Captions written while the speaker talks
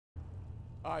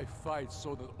I fight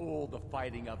so that all the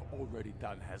fighting I've already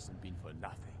done hasn't been for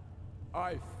nothing.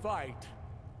 I fight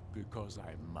because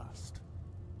I must.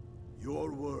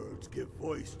 Your words give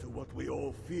voice to what we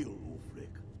all feel, Ulfric.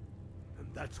 And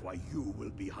that's why you will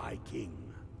be High King.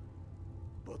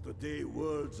 But the day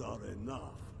words are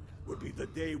enough will be the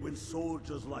day when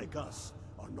soldiers like us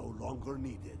are no longer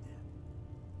needed.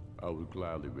 I would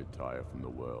gladly retire from the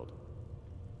world,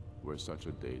 were such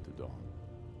a day to dawn.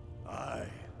 Aye,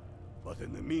 but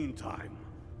in the meantime,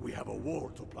 we have a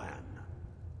war to plan.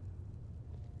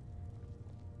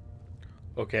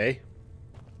 Okay.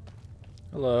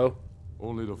 Hello.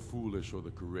 Only the foolish or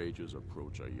the courageous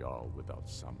approach a Jarl without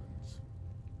summons.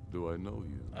 Do I know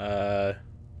you?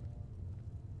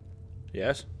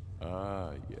 Yes?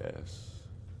 Ah, yes.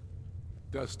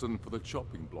 Destined for the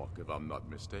chopping block, if I'm not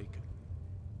mistaken.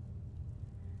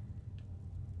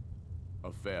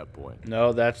 A fair point.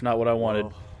 No, that's not what I wanted.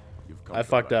 Well, you've come I to the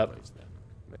fucked right up. place,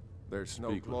 then. There's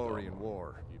no Speak with glory in Dawnguard.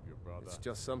 war. It's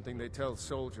just something they tell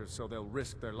soldiers so they'll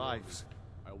risk their lives.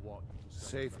 I want you to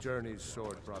Safe journeys,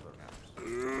 sword brother.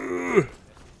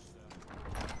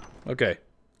 Okay.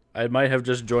 I might have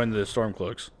just joined the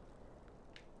Stormcloaks.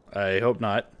 I hope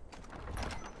not.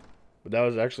 But that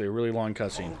was actually a really long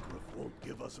cutscene. Ulfric won't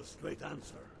give us a straight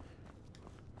answer.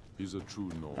 He's a true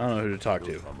Norse. I don't know who to talk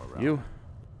He'll to. come around. You?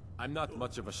 I'm not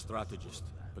much of a strategist,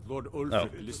 but Lord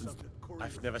Ulfric listens to...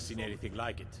 I've never seen anything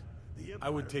like it. I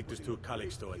would take this to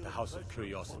Calixto at the House of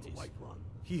Curiosities.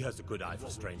 He has a good eye for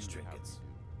strange trinkets.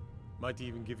 Might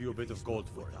even give you a bit of gold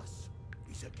for it.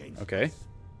 Okay.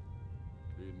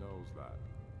 He knows that.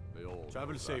 They all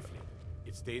Travel know safely.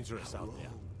 It's dangerous out there.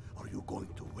 Are you going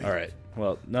to wait? Alright.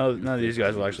 Well, none of these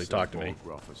guys will actually talk to me.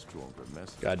 Gruff a stronger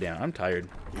message. Goddamn, I'm tired.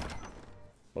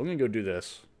 I'm gonna go do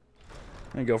this.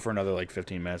 I'm gonna go for another like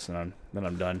 15 minutes and then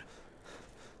I'm done.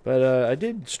 But I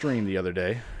did stream the other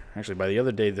day. Actually, by the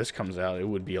other day this comes out, it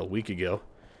would be a week ago.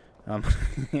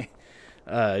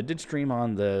 I did stream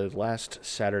on the last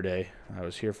Saturday I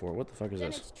was here for. What the fuck is Then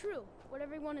this? it's true, what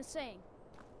everyone is saying.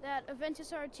 That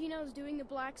Aventus Aretino is doing the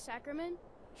Black Sacrament,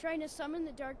 trying to summon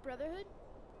the Dark Brotherhood?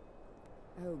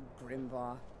 Oh,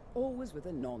 Grimvar. Always with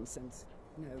the nonsense.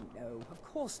 No, of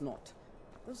course not.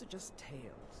 Those are just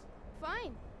tales.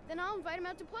 Fine, then I'll invite him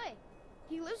out to play.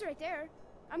 He lives right there.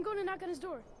 I'm going to knock on his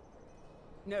door.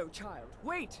 No, child,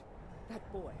 wait!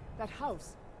 That boy, that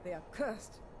house, they are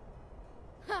cursed.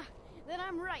 Ha! Then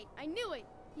I'm right. I knew it.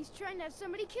 He's trying to have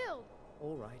somebody killed.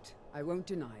 All right, I won't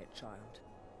deny it, child.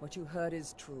 What you heard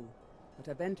is true.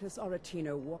 But Aventus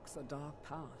Aretino walks a dark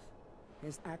path.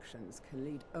 His actions can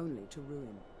lead only to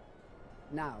ruin.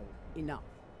 Now, enough.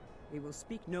 We will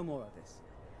speak no more of this.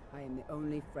 I am the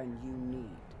only friend you need.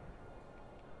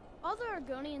 All the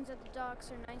Argonians at the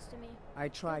docks are nice to me. I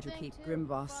try Good to thing, keep too.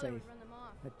 Grimvar Father safe, would run them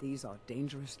off. but these are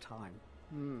dangerous times.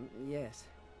 Yes,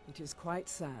 it is quite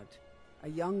sad. A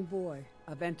young boy,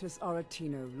 Aventus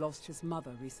Aretino, lost his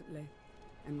mother recently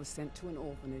and was sent to an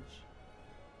orphanage.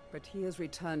 But he has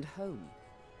returned home,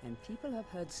 and people have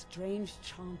heard strange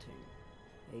chanting.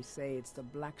 They say it's the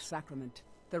Black Sacrament,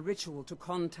 the ritual to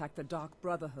contact the Dark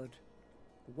Brotherhood.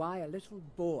 Why a little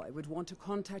boy would want to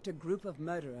contact a group of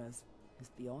murderers is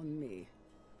beyond me.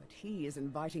 But he is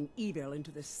inviting evil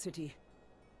into this city.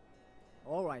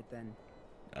 All right, then.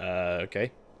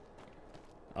 Okay.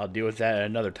 I'll deal with that at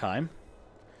another time.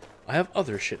 I have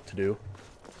other shit to do.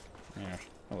 Yeah,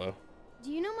 hello.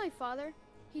 Do you know my father?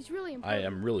 He's really important. I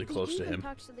am really close to He him. even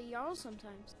talks to the Jarl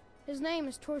sometimes. His name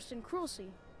is Torsten Krulsey.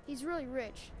 He's really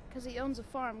rich, because he owns a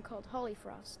farm called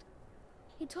Hollyfrost.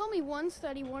 He told me once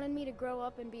that he wanted me to grow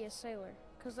up and be a sailor,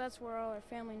 because that's where all our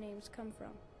family names come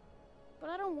from. But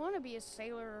I don't want to be a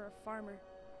sailor or a farmer.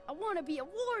 I want to be a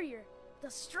warrior! The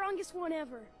strongest one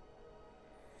ever!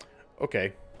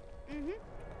 Okay.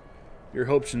 Your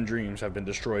hopes and dreams have been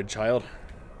destroyed, child.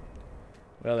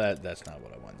 Well, that's not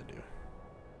what I wanted to do.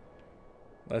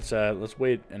 Let's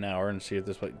wait an hour and see if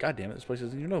this place... God damn it, this place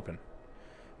isn't even open.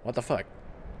 What the fuck?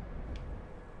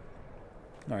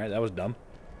 Alright, that was dumb.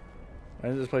 Why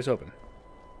is this place open?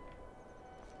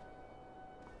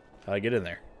 How'd I get in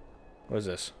there? What is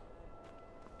this?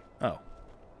 Oh.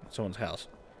 Someone's house.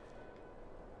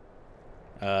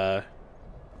 I'll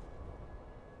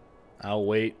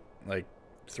wait like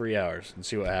 3 hours and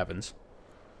see what happens.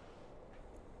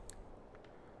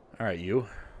 Alright, you.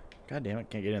 God damn it,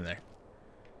 can't get in there.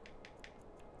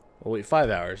 We'll wait 5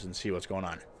 hours and see what's going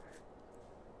on.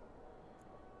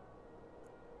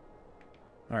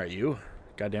 Alright, you.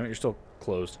 God damn it, you're still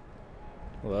closed.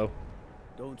 Hello?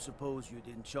 Don't suppose you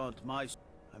didn't chant my...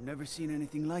 I've never seen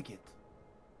anything like it.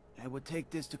 I would take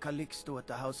this to Calixto at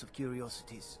the House of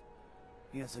Curiosities.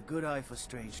 He has a good eye for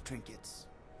strange trinkets.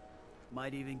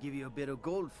 Might even give you a bit of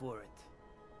gold for it.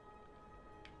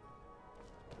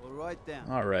 We'll write down.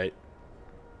 Alright.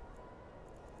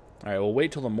 Alright, we'll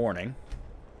wait till the morning.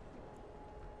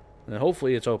 And then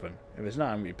hopefully it's open. If it's not,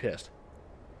 I'm going to be pissed.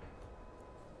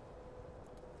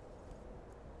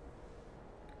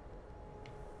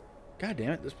 God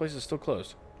damn it, this place is still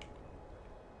closed.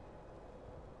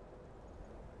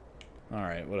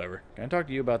 Alright, whatever. Can I talk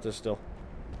to you about this still?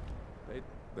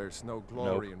 There's no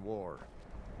glory in war.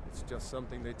 It's just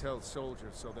something they tell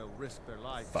soldiers so they'll risk their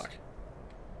lives. Fuck.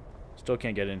 Still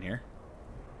can't get in here.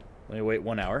 Let me wait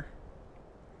 1 hour.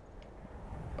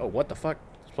 Oh, what the fuck?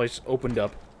 This place opened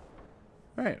up.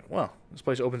 Alright, well, this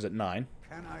place opens at 9.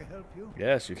 Can I help you?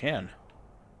 Yes, you can.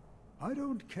 I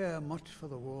don't care much for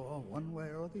the war, one way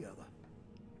or the other.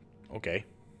 Okay.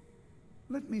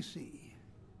 Let me see.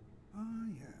 Ah,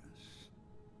 yes.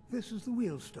 This is the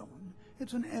wheelstone.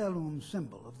 It's an heirloom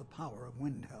symbol of the power of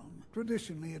Windhelm.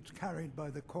 Traditionally, it's carried by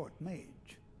the court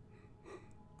mage.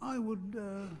 I would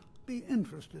be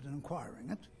interested in acquiring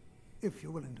it, if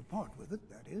you're willing to part with it,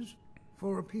 that is.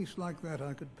 For a piece like that,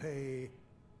 I could pay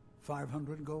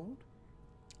 500 gold.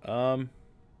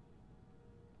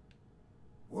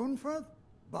 Woundfirth?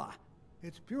 Bah,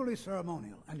 it's purely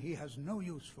ceremonial, and he has no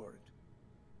use for it.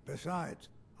 Besides,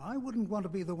 I wouldn't want to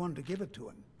be the one to give it to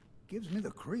him. Gives me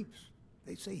the creeps.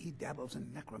 They say he dabbles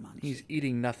in necromancy. He's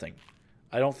eating nothing.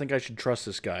 I don't think I should trust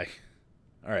this guy.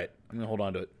 Alright, I'm going to hold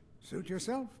on to it. Suit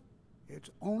yourself. It's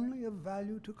only of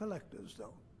value to collectors,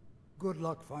 though. Good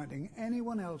luck finding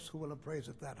anyone else who will appraise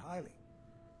it that highly.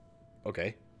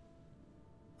 Okay.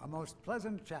 A most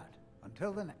pleasant chat.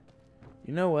 Until the next.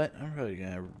 You know what? I'm really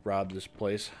going to rob this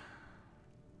place.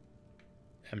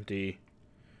 Empty.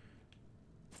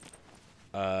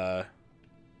 Well,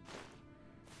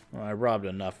 I robbed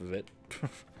enough of it.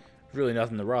 There's really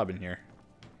nothing to rob in here.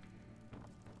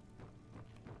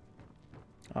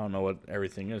 I don't know what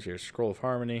everything is here. Scroll of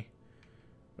Harmony.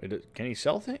 Wait, can he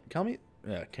sell things?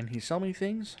 Can he sell me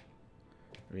things?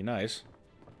 That'd be nice.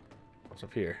 What's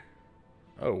up here?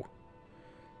 Oh.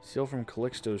 Seal from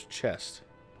Calixto's chest.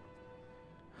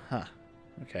 Huh.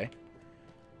 Okay.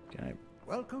 Can I...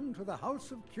 Welcome to the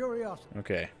House of Curiosity.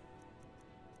 Okay.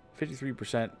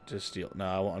 53% to steal.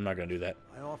 No, I'm not going to do that.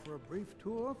 I offer a brief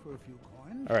tour for a few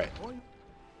coins. All right.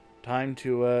 Time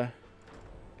to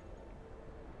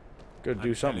go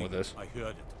do something with this. I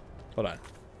heard it. Hold on.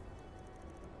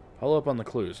 Follow up on the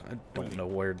clues. I don't know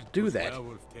where to do that.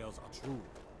 Werewolf tales are true.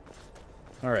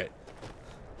 All right.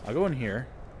 I'll go in here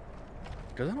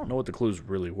because I don't know what the clues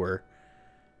really were.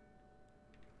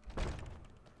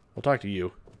 We'll talk to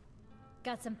you.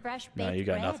 Got some fresh baked No, you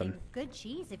got bread nothing. and good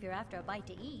cheese if you're after a bite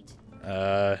to eat.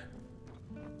 I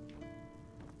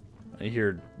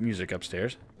hear music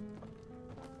upstairs.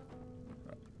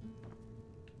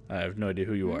 I have no idea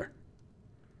who you are.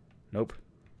 Nope.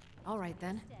 All right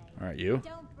then. All right, you.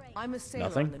 I'm a sailor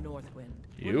Nothing. on the North Wind.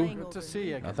 You. Good to see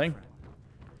you. Nothing.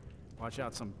 Watch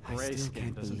out, some I gray still skin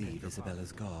can't doesn't believe pick your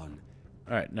Isabella's gone.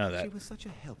 All right, none of that. She was such a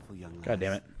helpful young lass. God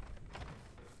damn it.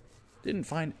 Didn't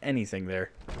find anything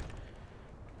there.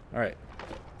 All right.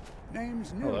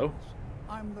 Name's Nils. Hello.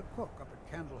 I'm the cook up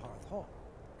at Candlehearth Hall.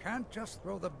 Can't just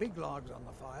throw the big logs on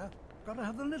the fire. Gotta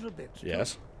have the little bits.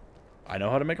 Yes. I know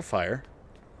how to make a fire.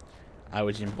 I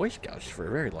was in Boy Scouts for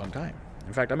a very long time.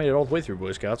 In fact, I made it all the way through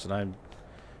Boy Scouts, and I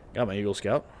got my Eagle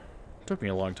Scout. Took me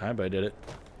a long time, but I did it.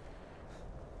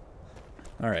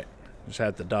 Alright. Just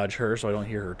had to dodge her so I don't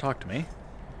hear her talk to me.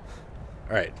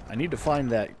 Alright. I need to find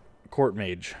that court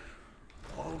mage.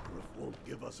 Algriff won't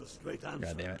give us a straight answer.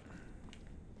 God damn it.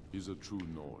 He's a true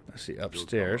Nord. Let's see,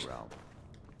 upstairs.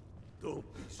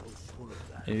 Don't be so sure of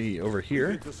that. Maybe over here.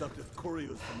 We've intercepted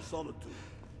couriers from Solitude.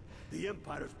 The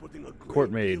Empire's putting a great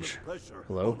Court deal mage. of pressure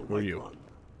Hello, on the who are White you? Run.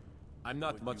 I'm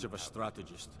not much of a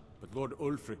strategist, but Lord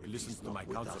Ulfric listens to my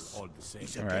counsel all the same.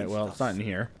 Alright, well, it's not in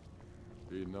here.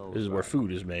 He knows This is where that.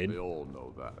 food is made. They all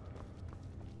know that.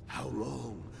 How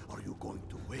long are you going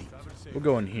to wait? We'll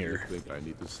go in You here. think I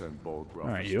need to send Bolgraf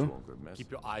Alright, a you. stronger message?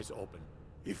 Keep your eyes open.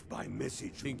 If by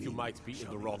message Think you mean might be in the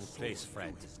shoving wrong a sword place, through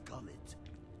friend. his gullet.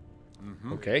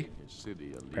 Okay. His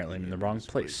city and Apparently I'm in leaving the him wrong this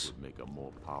place. would make a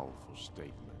more powerful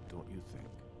statement, don't you think?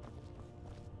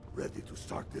 Ready to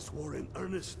start this war in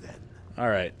earnest then?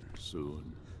 Alright.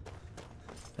 Soon.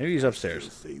 Maybe he's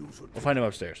upstairs. Still say you should We'll find him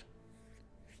upstairs.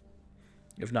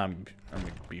 If not, I'm going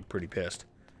to be pretty pissed.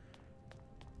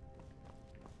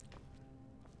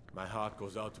 My heart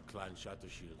goes out to Clan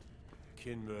Shattershield.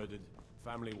 Kin murdered,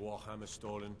 family Warhammer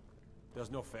stolen.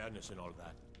 There's no fairness in all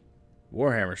that.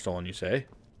 Warhammer stolen, you say?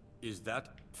 Is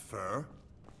that fur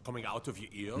coming out of your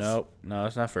ears? No, no,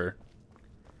 it's not fur.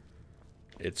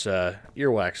 It's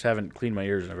earwax. Haven't cleaned my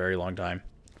ears in a very long time.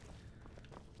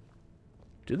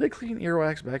 Did they clean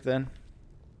earwax back then?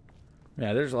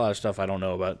 Yeah, there's a lot of stuff I don't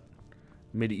know about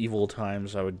medieval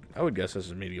times. I would guess this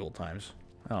is medieval times.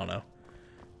 I don't know.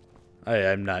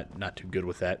 I'm not too good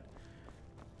with that.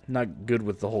 Not good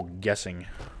with the whole guessing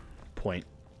point.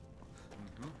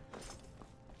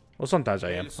 Well, sometimes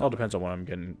I am. All depends on what I'm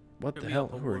getting. What the hell?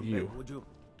 Who are you?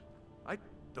 I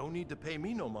don't need to pay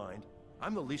me no mind.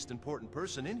 I'm the least important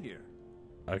person in here.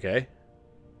 Okay.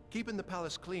 Keeping the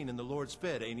palace clean and the Lord's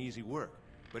fed ain't easy work,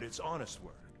 but it's honest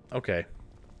work. Okay.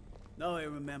 Now I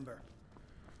remember.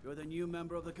 You're the new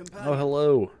member of the companion. Oh,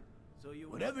 hello. So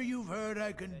Whatever you've heard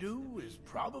I can do is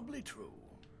probably true.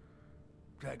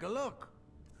 Take a look.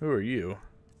 Who are you?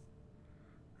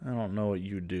 I don't know what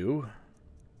you do.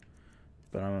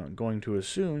 But I'm going to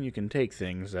assume you can take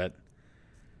things that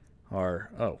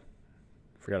are... Oh.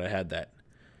 Forgot I had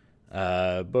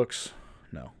that. Books.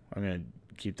 No. I'm going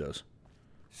to keep those.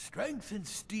 Strength and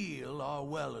steel are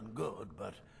well and good,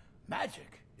 but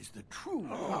magic is the true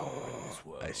power in this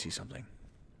world. I see something.